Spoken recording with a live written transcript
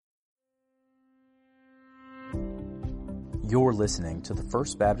You're listening to the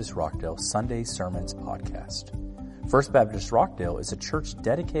First Baptist Rockdale Sunday Sermons podcast. First Baptist Rockdale is a church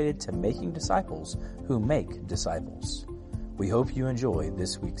dedicated to making disciples who make disciples. We hope you enjoy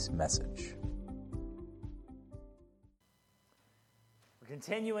this week's message. We're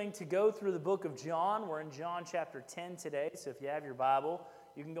continuing to go through the book of John. We're in John chapter 10 today, so if you have your Bible,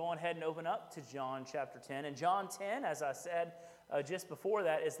 you can go on ahead and open up to John chapter 10. And John 10, as I said just before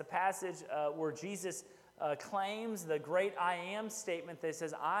that, is the passage where Jesus claims the great I am statement that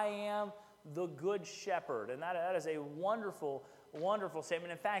says, I am the good shepherd. And that is a wonderful, wonderful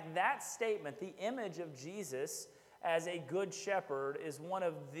statement. In fact, that statement, the image of Jesus as a good shepherd, is one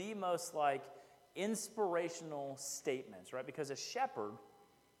of the most inspirational statements, right? Because a shepherd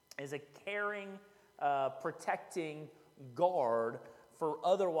is a caring, protecting guard for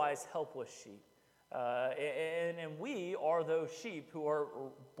otherwise helpless sheep. And we are those sheep who are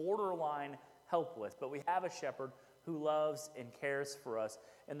borderline helpless, but we have a shepherd who loves and cares for us.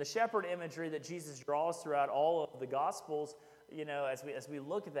 And the shepherd imagery that Jesus draws throughout all of the Gospels, as we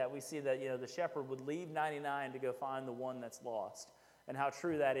look at that, we see that, the shepherd would leave 99 to go find the one that's lost. And how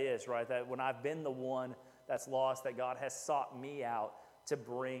true that is, right? That when I've been the one that's lost, that God has sought me out to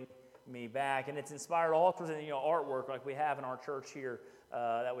bring me back. And it's inspired all sorts of artwork like we have in our church here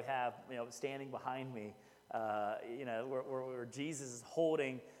that we have standing behind me, where Jesus is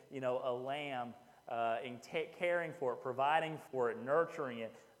holding a lamb and caring for it, providing for it, nurturing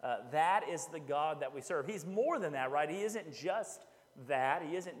it. That is the God that we serve. He's more than that, right? He isn't just that.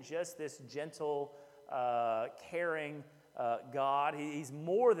 He isn't just this gentle, caring God. He's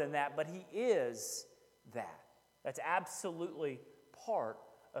more than that, but He is that. That's absolutely part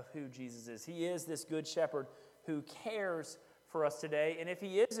of who Jesus is. He is this good shepherd who cares for us today. And if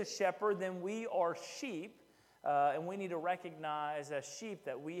He is a shepherd, then we are sheep. And we need to recognize as sheep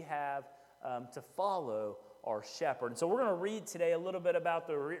that we have to follow our shepherd. And so we're going to read today a little bit about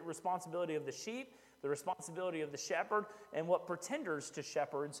the responsibility of the sheep, the responsibility of the shepherd, and what pretenders to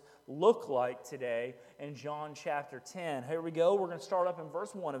shepherds look like today in John chapter 10. Here we go. We're going to start up in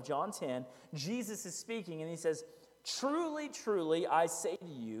verse 1 of John 10. Jesus is speaking, and He says, "Truly, truly, I say to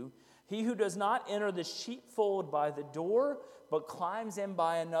you, he who does not enter the sheepfold by the door, but climbs in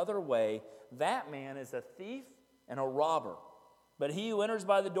by another way, that man is a thief and a robber. But he who enters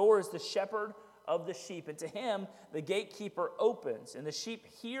by the door is the shepherd of the sheep. And to him the gatekeeper opens, and the sheep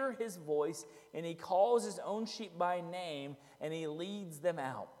hear his voice, and he calls his own sheep by name, and he leads them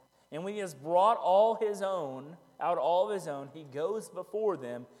out. And when he has brought all of his own, he goes before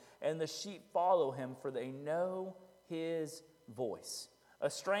them, and the sheep follow him, for they know his voice. A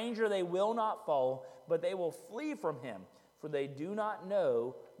stranger they will not follow, but they will flee from him, for they do not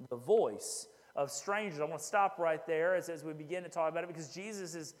know the voice of strangers." I want to stop right there as we begin to talk about it, because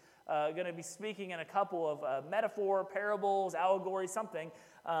Jesus is going to be speaking in a couple of metaphor, parables, allegories, something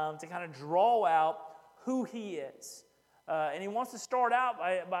to kind of draw out who He is. And He wants to start out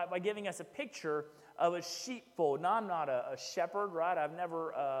by giving us a picture of a sheepfold. Now, I'm not a shepherd, right? I've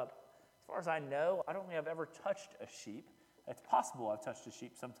never, as far as I know, I don't think I've ever touched a sheep. It's possible I've touched a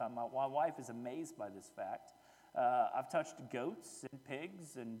sheep sometime. My wife is amazed by this fact. I've touched goats and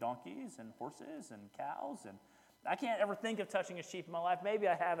pigs and donkeys and horses and cows, and I can't ever think of touching a sheep in my life. Maybe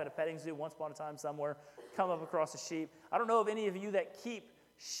I have at a petting zoo once upon a time somewhere, come up across a sheep. I don't know of any of you that keep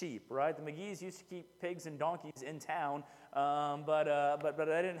sheep, right? The McGee's used to keep pigs and donkeys in town, but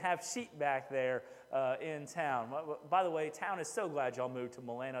I didn't have sheep back there in town. By the way, town is so glad y'all moved to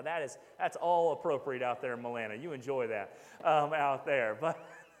Milano. That's all appropriate out there in Milano. You enjoy that out there, but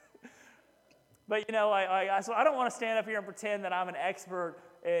so I don't want to stand up here and pretend that I'm an expert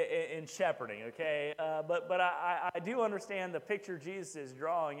in shepherding, okay? But I do understand the picture Jesus is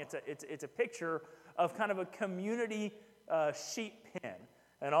drawing. It's a picture of kind of a community sheep pen,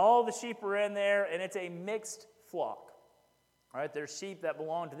 and all the sheep are in there, and it's a mixed flock. All right, there's sheep that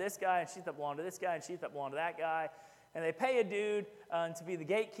belong to this guy, and sheep that belong to this guy, and sheep that belong to that guy, and they pay a dude to be the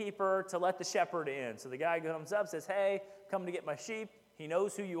gatekeeper to let the shepherd in. So the guy comes up, says, "Hey, come to get my sheep." He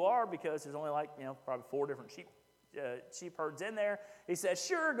knows who you are because there's only probably 4 different sheep herds in there. He says,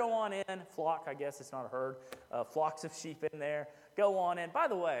 "Sure, go on in." Flock, I guess it's not a herd. Flocks of sheep in there. Go on in. By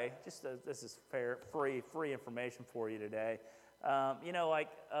the way, just this is free information for you today.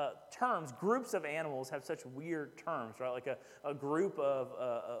 Terms, groups of animals have such weird terms, right? Like a group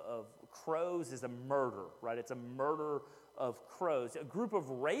of crows is a murder, right? It's a murder of crows. A group of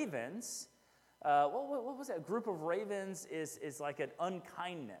ravens, what was that? A group of ravens is like an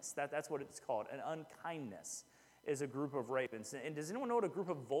unkindness. That's what it's called. An unkindness is a group of ravens. And does anyone know what a group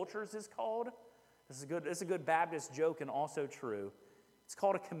of vultures is called? This is a good Baptist joke and also true. It's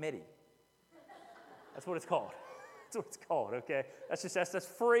called a committee. That's what it's called. That's what it's called, okay? That's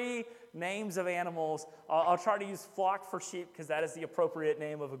free names of animals. I'll try to use flock for sheep because that is the appropriate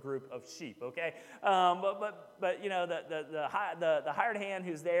name of a group of sheep, okay? But you know, the hired hand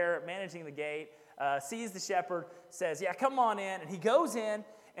who's there managing the gate sees the shepherd, says, yeah, come on in. And he goes in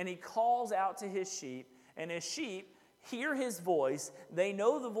and he calls out to his sheep, and his sheep hear his voice. They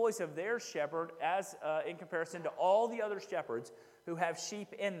know the voice of their shepherd as in comparison to all the other shepherds who have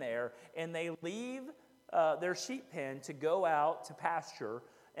sheep in there, and they leave their sheep pen to go out to pasture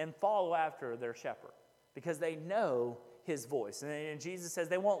and follow after their shepherd because they know his voice. And Jesus says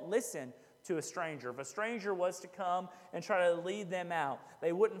they won't listen to a stranger. If a stranger was to come and try to lead them out,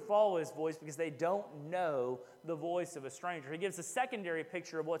 they wouldn't follow his voice because they don't know the voice of a stranger. He gives a secondary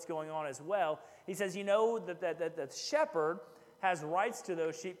picture of what's going on as well. He says, you know that the shepherd has rights to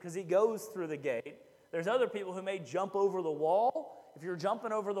those sheep because he goes through the gate. There's other people who may jump over the wall. If you're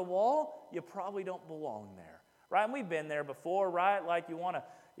jumping over the wall, you probably don't belong there, right? And we've been there before, right? Like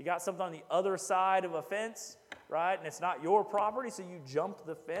you got something on the other side of a fence, right? And it's not your property, so you jump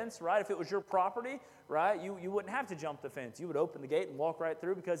the fence, right? If it was your property, right, you wouldn't have to jump the fence. You would open the gate and walk right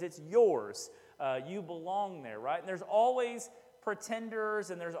through because it's yours. You belong there, right? And there's always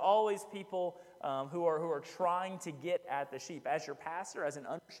pretenders, and there's always people who are trying to get at the sheep. As your pastor, as an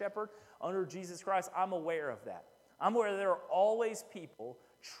under shepherd, under Jesus Christ, I'm aware of that. I'm aware that there are always people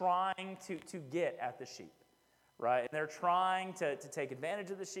trying to get at the sheep, right? And they're trying to take advantage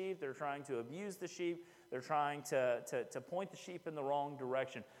of the sheep. They're trying to abuse the sheep. They're trying to point the sheep in the wrong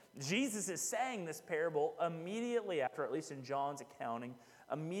direction. Jesus is saying this parable immediately after, at least in John's accounting,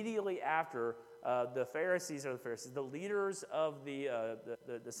 immediately after the leaders of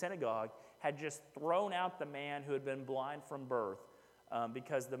the synagogue had just thrown out the man who had been blind from birth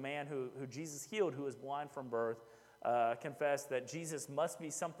because the man who Jesus healed, who was blind from birth, confessed that Jesus must be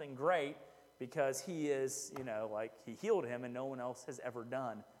something great because he is, he healed him and no one else has ever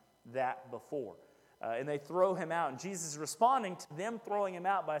done that before. And they throw him out. And Jesus is responding to them throwing him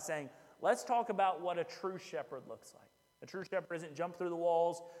out by saying, let's talk about what a true shepherd looks like. A true shepherd doesn't jump through the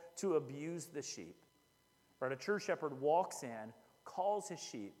walls to abuse the sheep. Right? A true shepherd walks in, calls his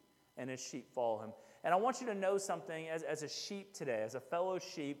sheep, and his sheep follow him. And I want you to know something as a sheep today, as a fellow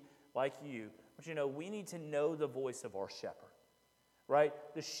sheep like you. I want you to know we need to know the voice of our shepherd. Right?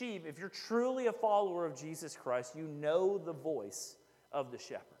 The sheep, if you're truly a follower of Jesus Christ, you know the voice of the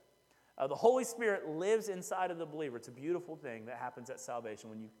shepherd. The Holy Spirit lives inside of the believer. It's a beautiful thing that happens at salvation.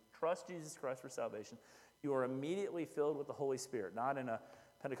 When you trust Jesus Christ for salvation, you are immediately filled with the Holy Spirit. Not in a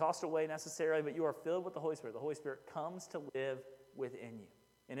Pentecostal way necessarily, but you are filled with the Holy Spirit. The Holy Spirit comes to live within you.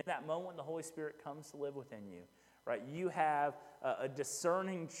 And in that moment, the Holy Spirit comes to live within you, right? You have a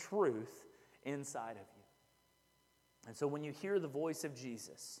discerning truth inside of you. And so when you hear the voice of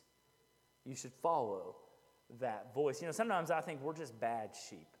Jesus, you should follow that voice. Sometimes I think we're just bad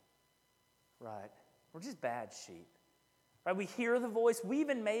sheep. Right? We're just bad sheep. Right? We hear the voice. We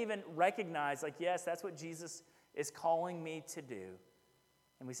may even recognize, yes, that's what Jesus is calling me to do.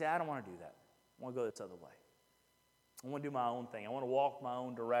 And we say, I don't want to do that. I want to go this other way. I want to do my own thing. I want to walk my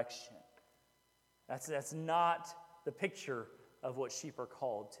own direction. That's not the picture of what sheep are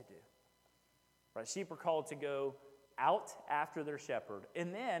called to do. Right? Sheep are called to go out after their shepherd.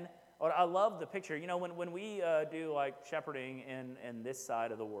 And then, I love the picture. When we do shepherding in this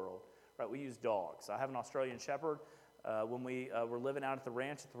side of the world, right, we use dogs. I have an Australian shepherd. When we were living out at the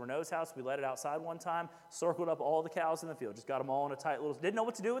ranch at the Renault's house, we let it outside one time, circled up all the cows in the field, just got them all in a tight little, didn't know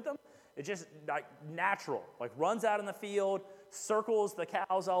what to do with them. It just, natural, runs out in the field, circles the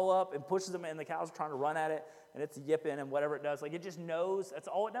cows all up and pushes them in. The cows are trying to run at it, and it's yipping and whatever it does. It just knows, that's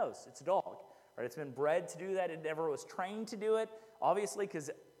all it knows. It's a dog, right? It's been bred to do that. It never was trained to do it, obviously, because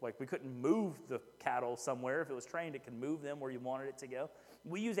we couldn't move the cattle somewhere. If it was trained, it can move them where you wanted it to go.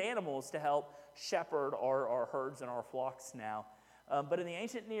 We use animals to help shepherd our herds and our flocks now. But in the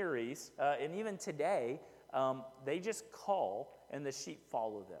ancient Near East, and even today, they just call and the sheep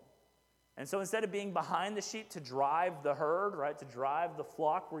follow them. And so instead of being behind the sheep to drive the herd, right, to drive the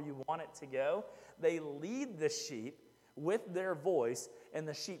flock where you want it to go, they lead the sheep with their voice, and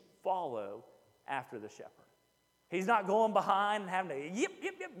the sheep follow after the shepherd. He's not going behind and having to, yip,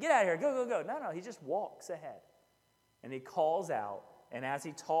 get out of here, go. No, he just walks ahead. And he calls out. And as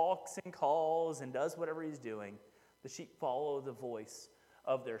he talks and calls and does whatever he's doing, the sheep follow the voice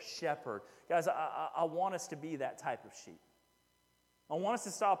of their shepherd. Guys, I want us to be that type of sheep. I want us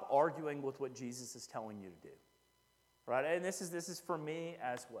to stop arguing with what Jesus is telling you to do. Right? And this is for me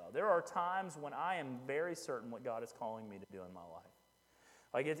as well. There are times when I am very certain what God is calling me to do in my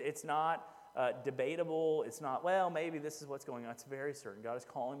life. It's not debatable. It's not, maybe this is what's going on. It's very certain. God is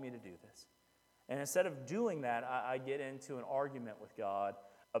calling me to do this. And instead of doing that, I get into an argument with God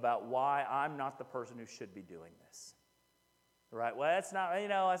about why I'm not the person who should be doing this. Right? Well, that's not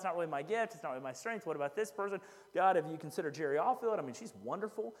really my gift. It's not really my strength. What about this person? God, have you considered Jerry Alfield? I mean, she's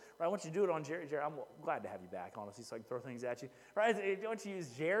wonderful. Right? I want you to do it on Jerry. Jerry, I'm glad to have you back, honestly, so I can throw things at you. Right? Don't you use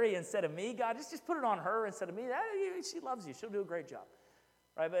Jerry instead of me? God, just put it on her instead of me. She loves you. She'll do a great job.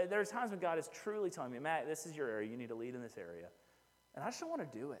 Right? But there's times when God is truly telling me, Matt, this is your area. You need to lead in this area. And I just don't want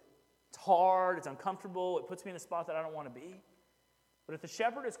to do it. It's hard. It's uncomfortable. It puts me in a spot that I don't want to be. But if the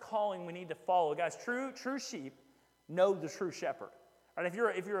shepherd is calling, we need to follow. Guys, true sheep know the true shepherd. Right? If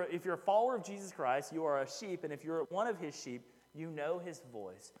you're a follower of Jesus Christ, you are a sheep, and if you're one of his sheep, you know his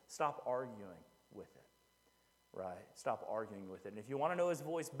voice. Stop arguing with it. Right? Stop arguing with it. And if you want to know his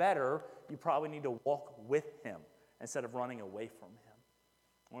voice better, you probably need to walk with him instead of running away from him.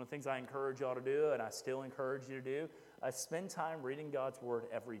 One of the things I encourage y'all to do, and I still encourage you to do, spend time reading God's word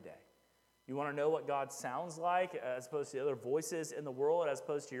every day. You want to know what God sounds like as opposed to the other voices in the world, as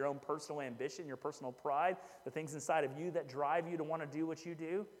opposed to your own personal ambition, your personal pride, the things inside of you that drive you to want to do what you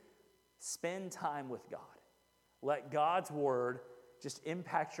do? Spend time with God. Let God's word just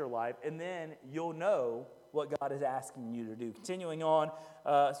impact your life, and then you'll know what God is asking you to do. Continuing on,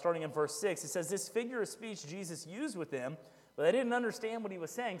 starting in verse 6, it says, this figure of speech Jesus used with them, but they didn't understand what he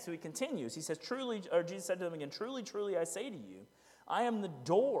was saying, so he continues. He says, Jesus said to them again, truly, truly, I say to you, I am the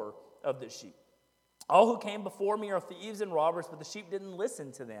door of the sheep. All who came before me are thieves and robbers, but the sheep didn't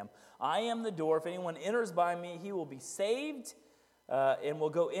listen to them. I am the door. If anyone enters by me, he will be saved and will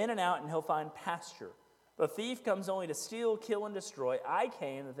go in and out, and he'll find pasture. The thief comes only to steal, kill, and destroy. I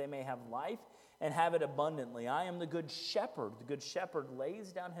came that they may have life and have it abundantly. I am the good shepherd. The good shepherd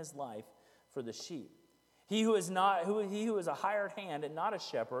lays down his life for the sheep. He who is a hired hand and not a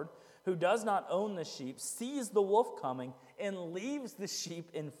shepherd, who does not own the sheep, sees the wolf coming and leaves the sheep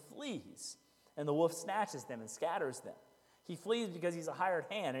and flees. And the wolf snatches them and scatters them. He flees because he's a hired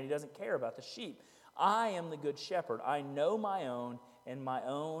hand and he doesn't care about the sheep. I am the good shepherd. I know my own, and my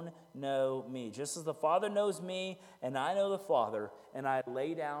own know me. Just as the Father knows me, and I know the Father, and I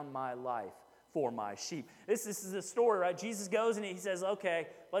lay down my life for my sheep. This is a story, right? Jesus goes and he says, okay,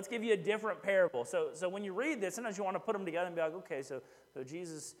 let's give you a different parable. So when you read this, sometimes you want to put them together and be like, okay, so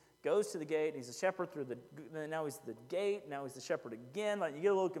Jesus goes to the gate, and he's a shepherd now he's the gate, now he's the shepherd again. Like, you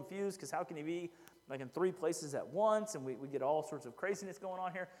get a little confused because how can he be like in three places at once? And we get all sorts of craziness going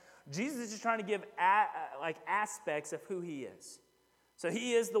on here. Jesus is just trying to give aspects of who he is. So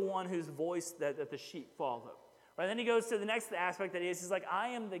he is the one whose voice that the sheep follow. Right? Then he goes to the next aspect that he is. He's like, I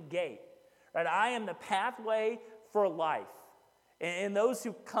am the gate. Right? I am the pathway for life. And those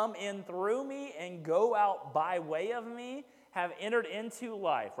who come in through me and go out by way of me have entered into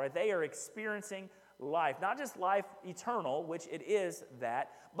life. Right? They are experiencing life. Not just life eternal, which it is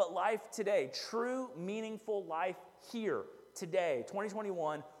that, but life today. True, meaningful life here, today,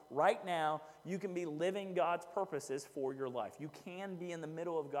 2021. Right now, you can be living God's purposes for your life. You can be in the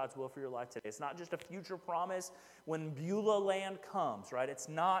middle of God's will for your life today. It's not just a future promise when Beulah land comes, right? It's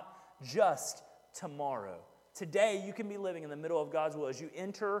not just tomorrow. Today, you can be living in the middle of God's will as you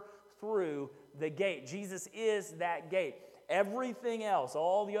enter through the gate. Jesus is that gate. Everything else,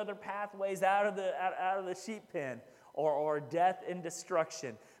 all the other pathways out of the sheep pen are death and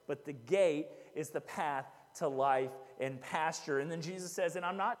destruction. But the gate is the path to life and pasture. And then Jesus says, and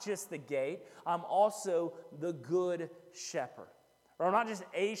I'm not just the gate, I'm also the good shepherd. Or I'm not just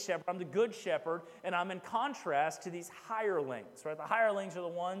a shepherd, I'm the good shepherd, and I'm in contrast to these hirelings, right? The hirelings are the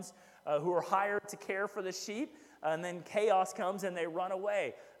ones who are hired to care for the sheep, and then chaos comes and they run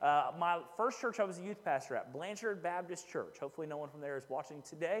away. My first church I was a youth pastor at, Blanchard Baptist Church. Hopefully no one from there is watching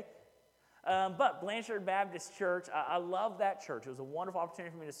today. But Blanchard Baptist Church, I love that church. It was a wonderful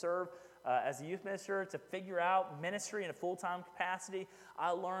opportunity for me to serve as a youth minister, to figure out ministry in a full-time capacity. I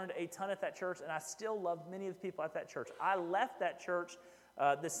learned a ton at that church, and I still love many of the people at that church. I left that church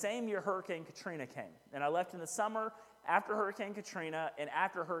the same year Hurricane Katrina came. And I left in the summer after Hurricane Katrina and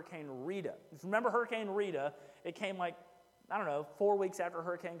after Hurricane Rita. If you remember Hurricane Rita, it came 4 weeks after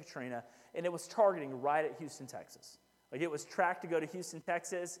Hurricane Katrina, and it was targeting right at Houston, Texas. Like, it was tracked to go to Houston,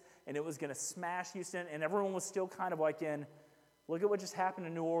 Texas, and it was going to smash Houston, and everyone was still kind of like in, look at what just happened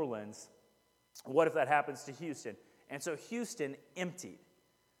in New Orleans. What if that happens to Houston? And so Houston emptied.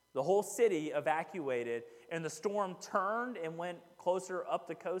 The whole city evacuated, and the storm turned and went closer up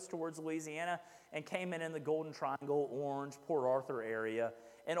the coast towards Louisiana and came in the Golden Triangle, Orange, Port Arthur area,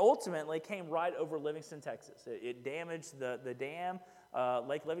 and ultimately came right over Livingston, Texas. It damaged the dam.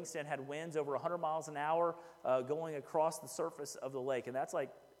 Lake Livingston had winds over 100 miles an hour going across the surface of the lake, and that's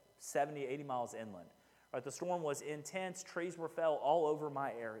like 70, 80 miles inland. Right, the storm was intense. Trees were fell all over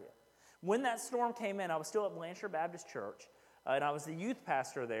my area. When that storm came in, I was still at Blanchard Baptist Church, and I was the youth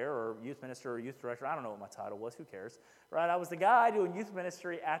pastor there, or youth minister, or youth director. I don't know what my title was. Who cares? Right? I was the guy doing youth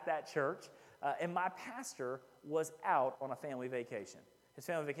ministry at that church, and my pastor was out on a family vacation. His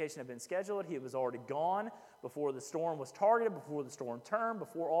family vacation had been scheduled. He was already gone before the storm was targeted, before the storm turned,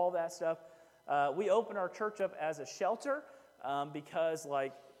 before all that stuff. We opened our church up as a shelter because,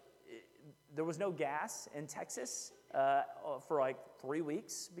 there was no gas in Texas for 3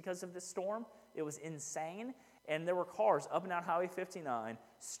 weeks because of this storm. It was insane. And there were cars up and down Highway 59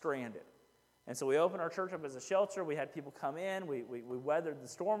 stranded. And so we opened our church up as a shelter. We had people come in. We weathered the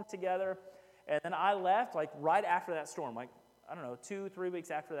storm together. And then I left right after that storm, 2-3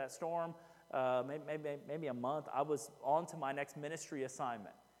 weeks after that storm, maybe a month. I was on to my next ministry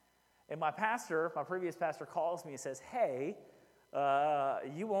assignment. And my previous pastor calls me and says, hey,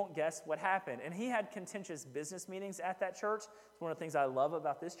 you won't guess what happened. And he had contentious business meetings at that church. It's one of the things I love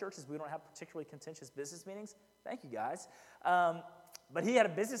about this church is we don't have particularly contentious business meetings. Thank you, guys. But he had a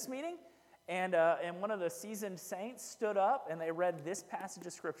business meeting, and one of the seasoned saints stood up, and they read this passage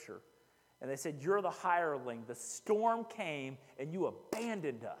of Scripture. And they said, you're the hireling. The storm came, and you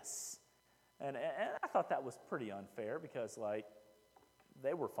abandoned us. And I thought that was pretty unfair because,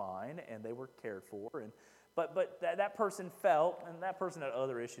 they were fine, and they were cared for, But that person felt, and that person had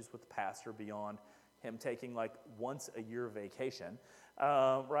other issues with the pastor beyond him taking once a year vacation,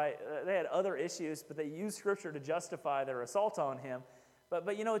 right? They had other issues, but they used Scripture to justify their assault on him. But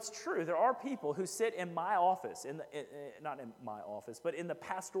it's true. There are people who sit in my office, not in my office, but in the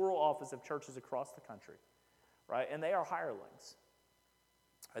pastoral office of churches across the country, right? And they are hirelings.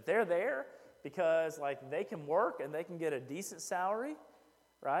 But they're there because they can work and they can get a decent salary,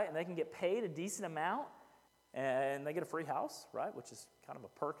 right? And they can get paid a decent amount. And they get a free house, right, which is kind of a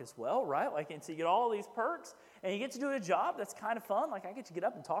perk as well, right? And so you get all these perks, and you get to do a job that's kind of fun. I get to get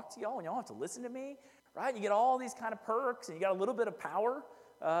up and talk to y'all, and y'all have to listen to me, right? You get all these kind of perks, and you got a little bit of power.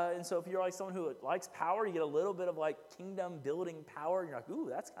 And so if you're someone who likes power, you get a little bit of kingdom-building power. You're ooh,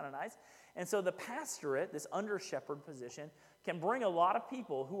 that's kind of nice. And so the pastorate, this under-shepherd position, can bring a lot of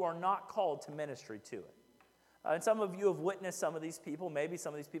people who are not called to ministry to it. And some of you have witnessed some of these people. Maybe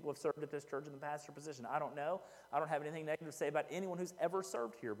some of these people have served at this church in the pastor position. I don't know. I don't have anything negative to say about anyone who's ever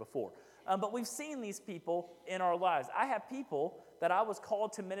served here before. But we've seen these people in our lives. I have people that I was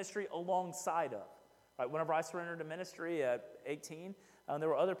called to ministry alongside of. Right? Whenever I surrendered to ministry at 18, there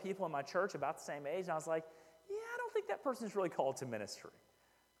were other people in my church about the same age, and I was like, yeah, I don't think that person's really called to ministry.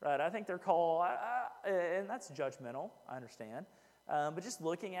 Right? I think they're called, and that's judgmental, I understand. But just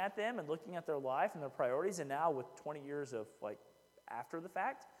looking at them and looking at their life and their priorities, and now with 20 years of after the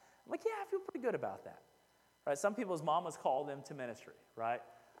fact, I'm yeah, I feel pretty good about that. Right? Some people's mamas call them to ministry, right?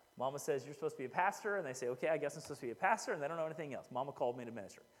 Mama says, you're supposed to be a pastor, and they say, okay, I guess I'm supposed to be a pastor, and they don't know anything else. Mama called me to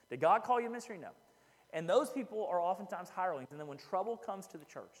ministry. Did God call you to ministry? No. And those people are oftentimes hirelings, and then when trouble comes to the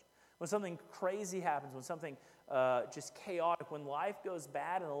church, when something crazy happens, when something just chaotic, when life goes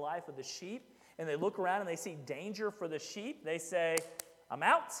bad in the life of the sheep, and they look around and they see danger for the sheep, they say, I'm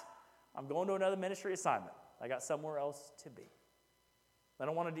out. I'm going to another ministry assignment. I got somewhere else to be. I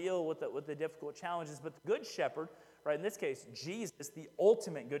don't want to deal with the difficult challenges, but the good shepherd, right, in this case, Jesus, the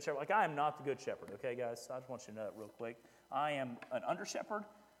ultimate good shepherd. I am not the good shepherd, okay, guys? So I just want you to know that real quick. I am an under shepherd,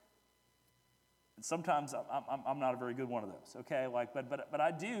 and sometimes I'm not a very good one of those, okay? But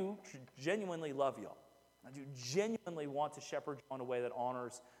I do genuinely love y'all. I do genuinely want to shepherd you in a way that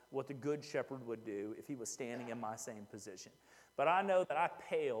honors what the good shepherd would do if he was standing in my same position. But I know that I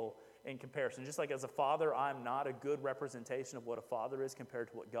pale in comparison. Just like as a father, I'm not a good representation of what a father is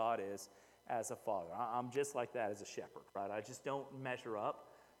compared to what God is as a father. I'm just like that as a shepherd, right? I just don't measure up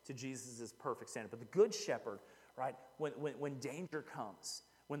to Jesus' perfect standard. But the good shepherd, right, when danger comes,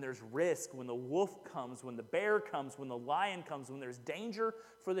 when there's risk, when the wolf comes, when the bear comes, when the lion comes, when there's danger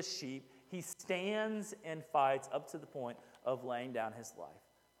for the sheep, he stands and fights up to the point of laying down his life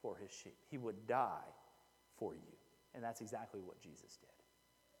for his sheep. He would die for you. And that's exactly what Jesus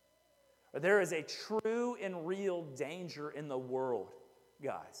did. There is a true and real danger in the world,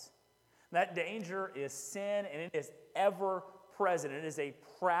 guys. That danger is sin, and it is ever present. It is a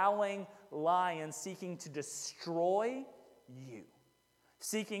prowling lion seeking to destroy you,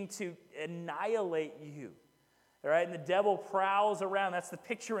 seeking to annihilate you. All right, and the devil prowls around. That's the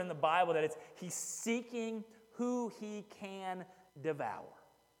picture in the Bible, that he's seeking who he can devour,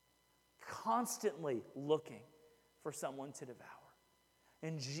 constantly looking for someone to devour.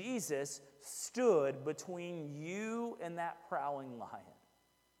 And Jesus stood between you and that prowling lion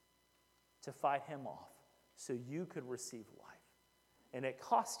to fight him off so you could receive life. And it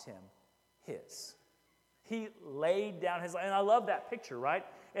cost him his. He laid down his life. And I love that picture, right?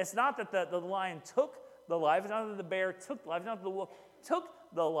 It's not that the lion took the life. It's not that the bear took the life. It's not that the wolf took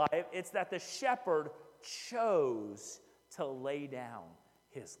the life. It's that the shepherd chose to lay down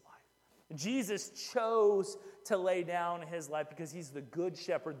his life. Jesus chose to lay down his life because he's the good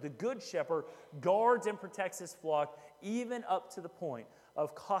shepherd. The good shepherd guards and protects his flock even up to the point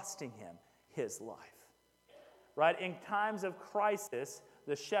of costing him his life. Right? In times of crisis,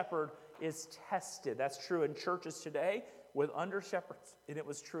 the shepherd is tested. That's true in churches today with under shepherds. And it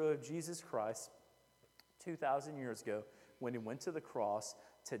was true of Jesus Christ 2,000 years ago when he went to the cross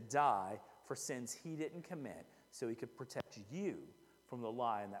to die for sins he didn't commit so he could protect you from the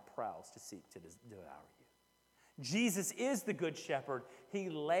lion that prowls to seek to devour you. Jesus is the good shepherd. He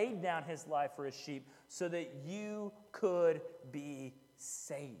laid down his life for his sheep so that you could be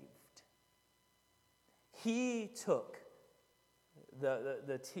saved. He took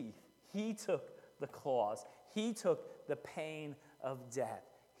the teeth. He took the claws. He took the pain of death.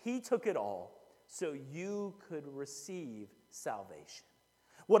 He took it all so you could receive salvation.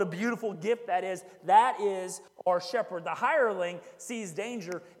 What a beautiful gift that is. That is our shepherd. The hireling sees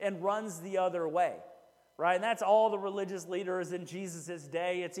danger and runs the other way. Right? And that's all the religious leaders in Jesus'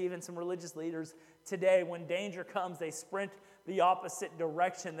 day. It's even some religious leaders today. When danger comes, they sprint the opposite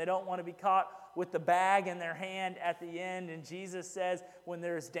direction. They don't want to be caught with the bag in their hand at the end. And Jesus says, when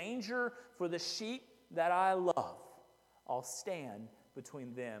there's danger for the sheep that I love, I'll stand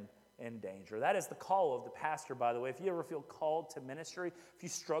between them and danger. That is the call of the pastor, by the way. If you ever feel called to ministry, if you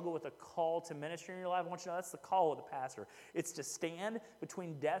struggle with a call to ministry in your life, I want you to know that's the call of the pastor. It's to stand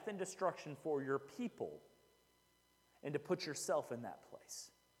between death and destruction for your people and to put yourself in that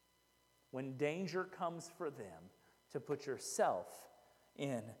place. When danger comes for them, to put yourself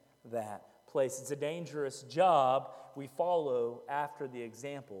in that place. It's a dangerous job. We follow after the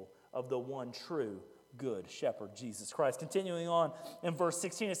example of the one true good shepherd, Jesus Christ. Continuing on in verse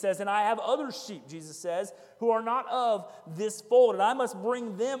 16, it says, "And I have other sheep," Jesus says, "who are not of this fold, and I must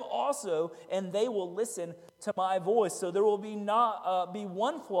bring them also, and they will listen to my voice. So there will be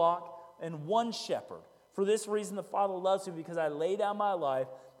one flock and one shepherd. For this reason the Father loves me, because I lay down my life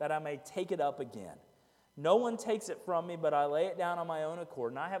that I may take it up again. No one takes it from me, but I lay it down on my own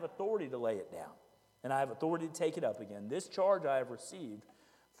accord, and I have authority to lay it down, and I have authority to take it up again. This charge I have received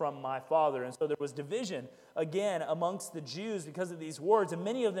from my Father." And so there was division again amongst the Jews because of these words, and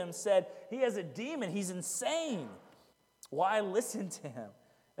many of them said, "He has a demon, he's insane. Why listen to him?"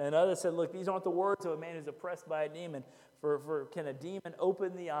 And others said, "Look, these aren't the words of a man who's oppressed by a demon, for can a demon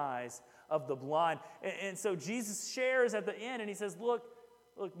open the eyes of the blind?" And so Jesus shares at the end, and he says, look,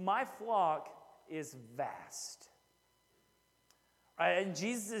 my flock is vast. Right? In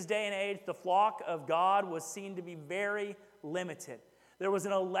Jesus' day and age, the flock of God was seen to be very limited. There was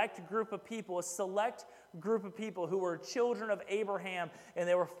an elect group of people, a select group of people who were children of Abraham, and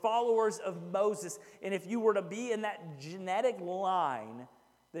they were followers of Moses. And if you were to be in that genetic line,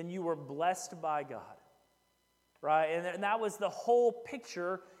 then you were blessed by God. Right? And that was the whole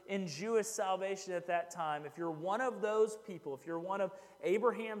picture in Jewish salvation at that time. If you're one of those people, if you're one of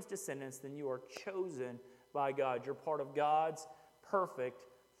Abraham's descendants, then you are chosen by God. You're part of God's perfect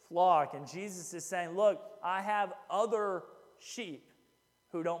flock. And Jesus is saying, look, I have other sheep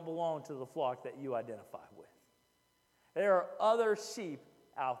who don't belong to the flock that you identify with. There are other sheep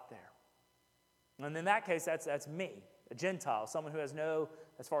out there. And in that case, that's me, a Gentile, someone who has no,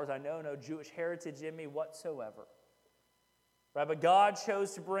 as far as I know, no Jewish heritage in me whatsoever. Right? But God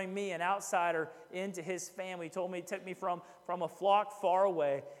chose to bring me, an outsider, into his family. He told me, he took me from a flock far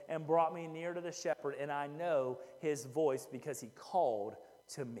away and brought me near to the shepherd, and I know his voice because he called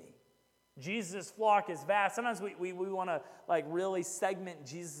to me. Jesus' flock is vast. Sometimes we want to really segment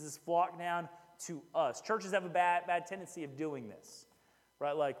Jesus' flock down to us. Churches have a bad tendency of doing this.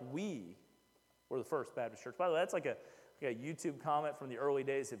 Right? Like we were the First Baptist Church. By the way, that's like a YouTube comment from the early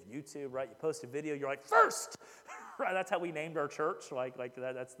days of YouTube, right? You post a video, you're like, "First!" Right? That's how we named our church.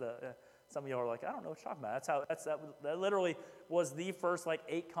 That's the. Some of y'all are like, "I don't know what you're talking about." That literally was the first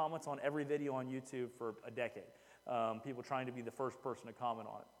 8 comments on every video on YouTube for a decade. People trying to be the first person to comment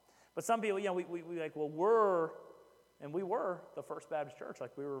on it. But some people, we were the First Baptist Church.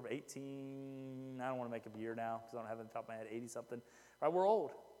 We were 18. I don't want to make up a year now because I don't have it on the top of my head. 80 something. Right? We're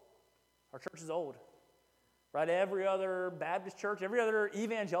old. Our church is old. Right? Every other Baptist church, every other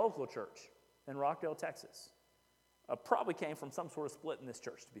evangelical church in Rockdale, Texas, probably came from some sort of split in this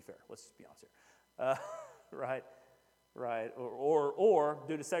church, to be fair. Let's just be honest here. Right. Or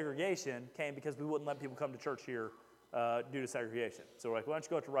due to segregation, came because we wouldn't let people come to church here due to segregation. So we're like, why don't you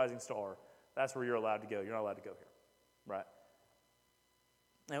go to Rising Star? That's where you're allowed to go. You're not allowed to go here. Right?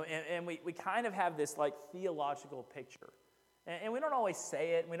 And we kind of have this theological picture And we don't always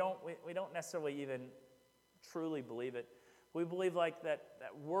say it. We don't necessarily even truly believe it. We believe like that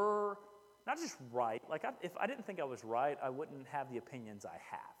we're not just right. Like if I didn't think I was right, I wouldn't have the opinions I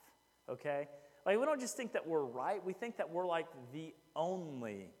have. Okay? Like we don't just think that we're right. We think that we're like the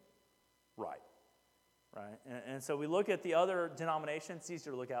only right. Right? And so we look at the other denominations. It's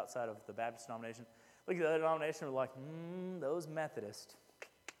easier to look outside of the Baptist denomination. Look at the other denomination. We're like, those Methodists,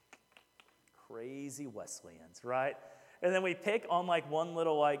 crazy Wesleyans, right? And then we pick on like one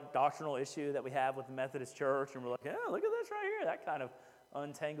little like doctrinal issue that we have with the Methodist Church, and we're like, yeah, look at this right here. That kind of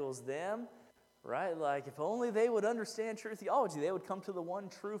untangles them, right? Like if only they would understand true theology, they would come to the one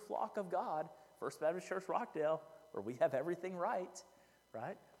true flock of God, First Baptist Church Rockdale, where we have everything right?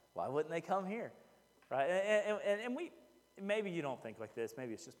 Why wouldn't they come here? Right? And we, maybe you don't think like this.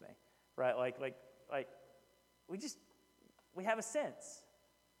 Maybe it's just me, right? Like we have a sense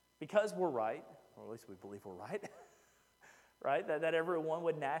because we're right, or at least we believe we're right, right? That everyone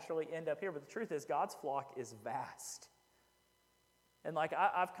would naturally end up here. But the truth is, God's flock is vast, and like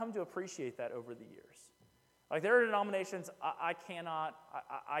I've come to appreciate that over the years. Like there are denominations I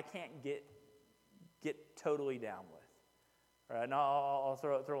can't get totally down with. Right, and I'll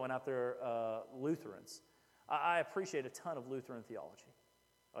throw one out there, Lutherans. I appreciate a ton of Lutheran theology.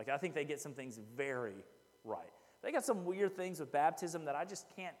 Like I think they get some things very right. They got some weird things with baptism that I just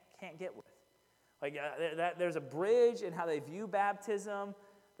can't get with. Like there's a bridge in how they view baptism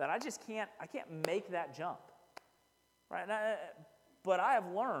that I can't make that jump. Right? But I have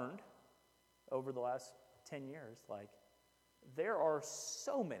learned over the last 10 years, like there are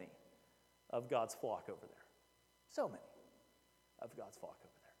so many of God's flock over there. So many of God's flock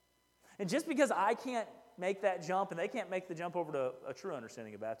over there. And just because I can't make that jump and they can't make the jump over to a true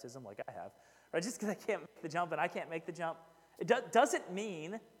understanding of baptism like I have, right? Just because I can't make the jump and I can't make the jump, it doesn't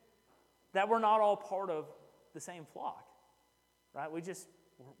mean that we're not all part of the same flock, right?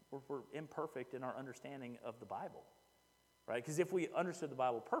 We're imperfect in our understanding of the Bible, right? Because if we understood the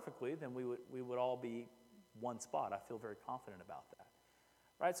Bible perfectly, then we would all be one spot. I feel very confident about that,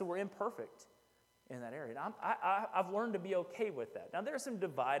 right? So we're imperfect in that area. And I've learned to be okay with that. Now, there are some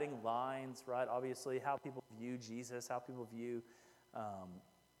dividing lines, right? Obviously, how people view Jesus, how people view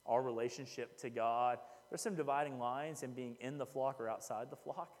our relationship to God. There's some dividing lines in being in the flock or outside the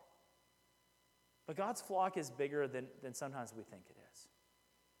flock. But God's flock is bigger than sometimes we think it is.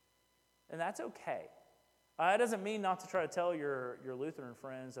 And that's okay. It doesn't mean not to try to tell your Lutheran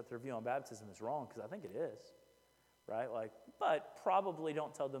friends that their view on baptism is wrong, because I think it is. Right? But probably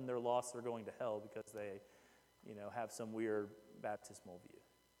don't tell them they're lost, they're going to hell because they, have some weird baptismal view.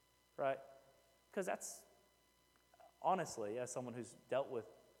 Right? Because that's, honestly, as someone who's dealt with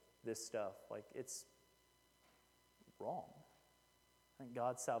this stuff, it's wrong. I think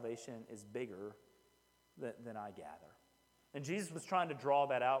God's salvation is bigger than I gather. And Jesus was trying to draw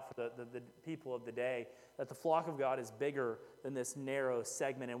that out for the people of the day, that the flock of God is bigger than this narrow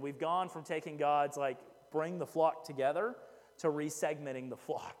segment. And we've gone from taking God's, bring the flock together to resegmenting the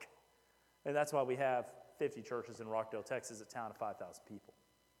flock. And that's why we have 50 churches in Rockdale, Texas, a town of 5,000 people.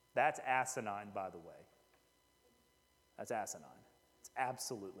 That's asinine, by the way. That's asinine. It's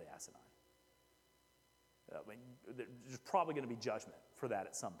absolutely asinine. There's probably going to be judgment for that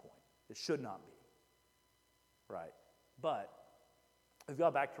at some point. It should not be. Right? But we've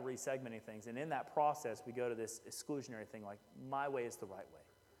got back to resegmenting things, and in that process, we go to this exclusionary thing, like my way is the right way.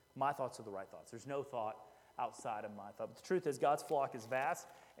 My thoughts are the right thoughts. There's no thought outside of my thought. But the truth is, God's flock is vast,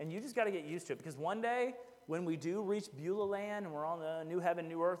 and you just got to get used to it, because one day, when we do reach Beulah land, and we're on the new heaven,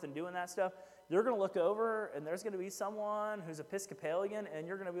 new earth, and doing that stuff, you're going to look over, and there's going to be someone who's Episcopalian, and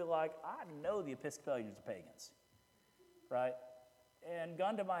you're going to be like, I know the Episcopalians are pagans, right? And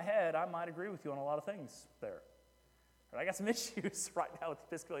gun to my head, I might agree with you on a lot of things there. I got some issues right now with the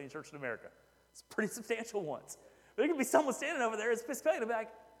Episcopalian Church in America. It's pretty substantial ones. There could be someone standing over there as Episcopalian and be like,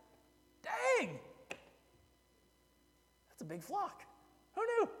 dang, that's a big flock. Who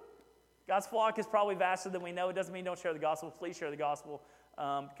knew? God's flock is probably vaster than we know. It doesn't mean don't share the gospel. Please share the gospel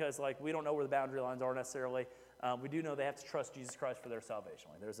because we don't know where the boundary lines are necessarily. We do know they have to trust Jesus Christ for their salvation.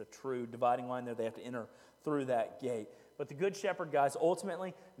 There's a true dividing line there. They have to enter through that gate. But the good shepherd, guys,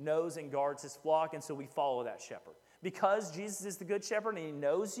 ultimately knows and guards his flock, and so we follow that shepherd. Because Jesus is the good shepherd and he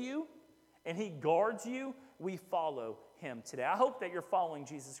knows you and he guards you, we follow him today. I hope that you're following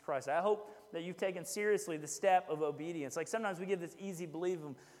Jesus Christ. I hope that you've taken seriously the step of obedience. Sometimes we give this easy belief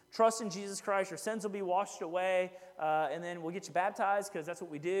of trust in Jesus Christ, your sins will be washed away, and then we'll get you baptized because that's what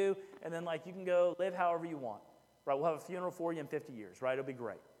we do, and then you can go live however you want. Right? We'll have a funeral for you in 50 years, right? It'll be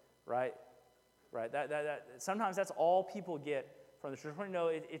great. Right? Right? That sometimes that's all people get from the church. No,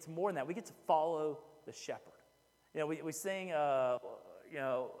 it's more than that. We get to follow the shepherd. We sing, O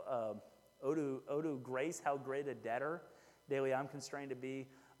to grace, how great a debtor. Daily I'm constrained to be.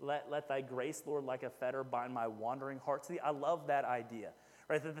 Let thy grace, Lord, like a fetter, bind my wandering heart to thee. I love that idea,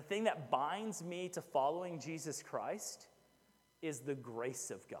 right? That the thing that binds me to following Jesus Christ is the grace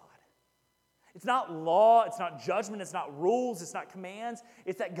of God. It's not law, it's not judgment, it's not rules, it's not commands.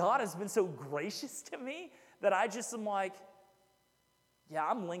 It's that God has been so gracious to me that I just am like, yeah,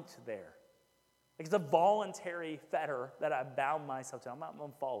 I'm linked there. Like it's a voluntary fetter that I bound myself to. I'm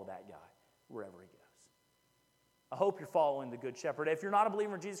going to follow that guy wherever he goes. I hope you're following the Good Shepherd. If you're not a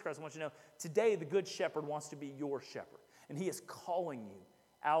believer in Jesus Christ, I want you to know today the Good Shepherd wants to be your shepherd. And he is calling you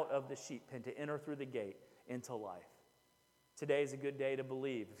out of the sheep pen to enter through the gate into life. Today is a good day to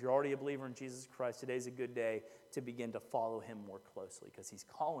believe. If you're already a believer in Jesus Christ, today is a good day to begin to follow him more closely because he's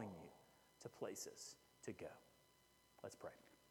calling you to places to go. Let's pray.